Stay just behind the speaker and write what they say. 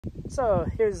So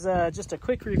here's just a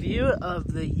quick review of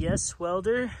the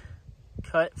YesWelder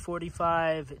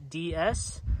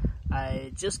Cut-45DS.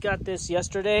 I just got this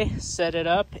yesterday, set it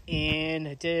up,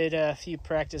 and did a few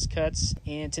practice cuts.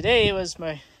 And today was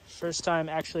my first time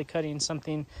actually cutting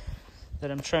something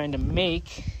that I'm trying to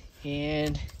make.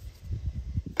 And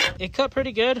it cut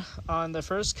pretty good on the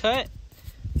first cut,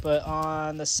 but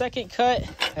on the second cut,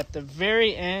 at the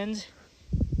very end,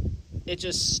 it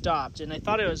just stopped. And I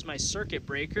thought it was my circuit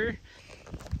breaker.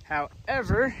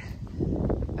 However,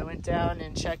 I went down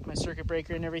and checked my circuit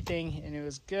breaker and everything, and it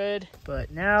was good. But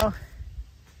now,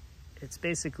 it's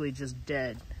basically just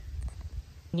dead.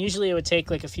 Usually it would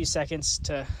take like a few seconds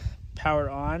to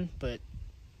power on, but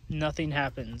nothing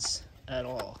happens at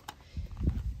all.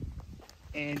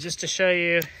 And just to show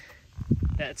you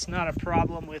that it's not a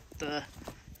problem with the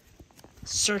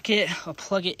circuit, I'll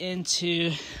plug it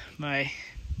into my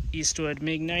Eastwood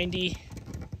MiG 90.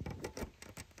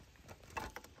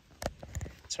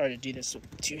 It's hard to do this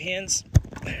with two hands.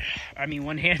 I mean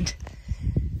one hand.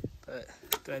 But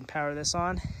go ahead and power this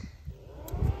on.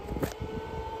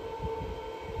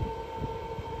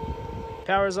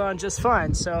 Power's on just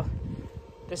fine. So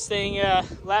this thing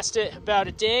lasted about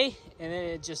a day, and then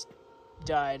it just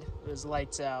died. It was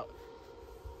lights out.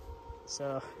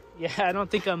 So yeah, I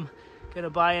don't think I'm gonna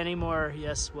buy any more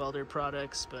YesWelder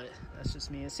products, but that's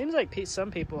just me. It seems like some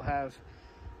people have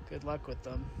good luck with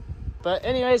them. But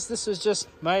anyways, this was just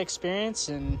my experience,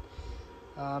 and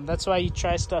that's why you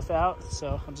try stuff out.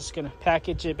 So I'm just gonna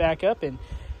package it back up and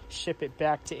ship it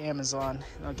back to Amazon,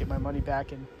 and I'll get my money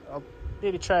back, and I'll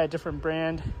maybe try a different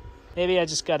brand. Maybe I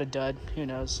just got a dud, who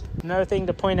knows. Another thing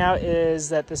to point out is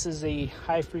that this is a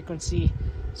high frequency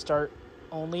start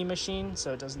only machine,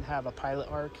 so it doesn't have a pilot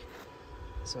arc.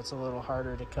 So it's a little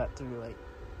harder to cut through like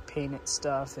painted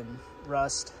stuff and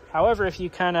rust. However, if you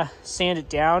kind of sand it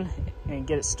down and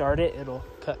get it started, it'll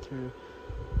cut through,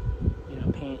 you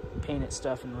know, painted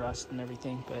stuff and rust and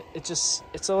everything. But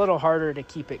it's a little harder to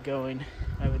keep it going,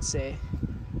 I would say.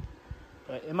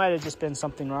 But it might have just been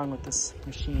something wrong with this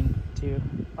machine too.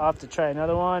 I'll have to try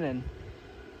another one and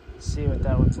see what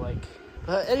that one's like.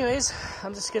 But anyways,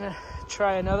 I'm just gonna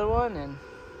try another one and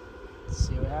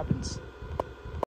see what happens.